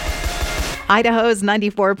Idaho's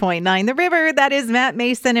 94.9 The River. That is Matt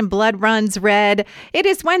Mason and Blood Runs Red. It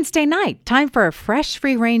is Wednesday night. Time for a fresh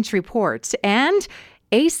free-range report. And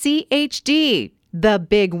ACHD, the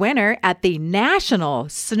big winner at the National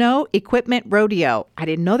Snow Equipment Rodeo. I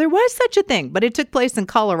didn't know there was such a thing, but it took place in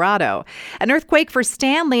Colorado. An earthquake for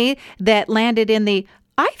Stanley that landed in the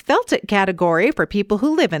I felt it category for people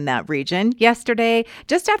who live in that region. Yesterday,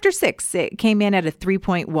 just after 6, it came in at a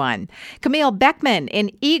 3.1. Camille Beckman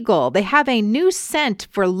in Eagle, they have a new scent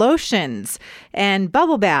for lotions and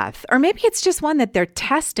bubble bath. Or maybe it's just one that they're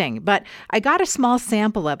testing, but I got a small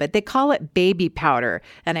sample of it. They call it baby powder.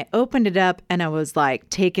 And I opened it up and I was like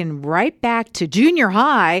taken right back to junior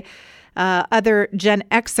high. Other Gen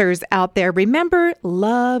Xers out there, remember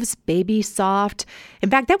Love's Baby Soft? In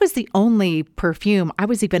fact, that was the only perfume I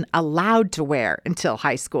was even allowed to wear until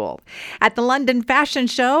high school. At the London Fashion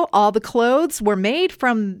Show, all the clothes were made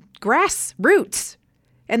from grass roots,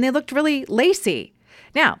 and they looked really lacy.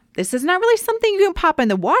 Now, this is not really something you can pop in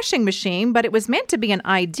the washing machine, but it was meant to be an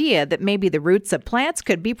idea that maybe the roots of plants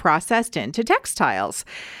could be processed into textiles.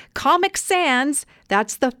 Comic Sans,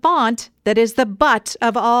 that's the font that is the butt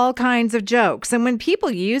of all kinds of jokes. And when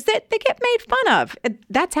people use it, they get made fun of.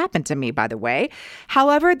 That's happened to me, by the way.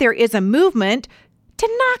 However, there is a movement to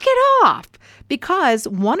knock it off, because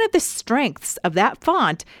one of the strengths of that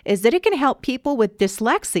font is that it can help people with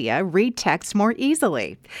dyslexia read text more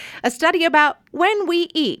easily. A study about when we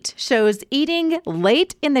eat shows eating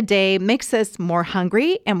late in the day makes us more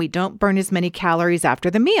hungry and we don't burn as many calories after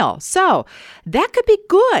the meal. So that could be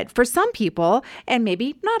good for some people and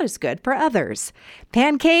maybe not as good for others.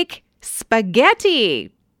 Pancake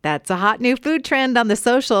spaghetti. That's a hot new food trend on the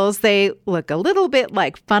socials. They look a little bit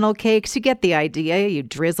like funnel cakes. You get the idea. You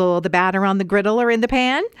drizzle the batter on the griddle or in the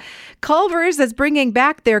pan. Culver's is bringing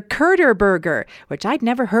back their Curder Burger, which I'd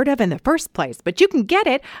never heard of in the first place, but you can get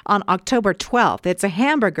it on October 12th. It's a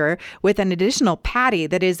hamburger with an additional patty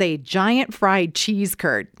that is a giant fried cheese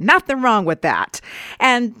curd. Nothing wrong with that.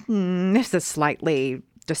 And this is slightly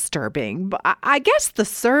disturbing, but I guess the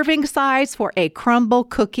serving size for a crumble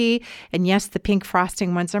cookie, and yes, the pink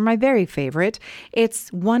frosting ones are my very favorite,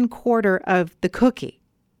 it's 1/4 of the cookie.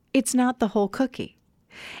 It's not the whole cookie.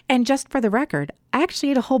 And just for the record, I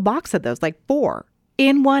actually ate a whole box of those, like 4,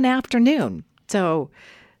 in one afternoon. So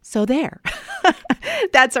there.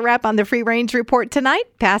 That's a wrap on the Free Range Report tonight.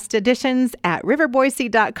 Past editions at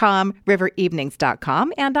riverboise.com,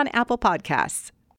 riverevenings.com, and on Apple Podcasts.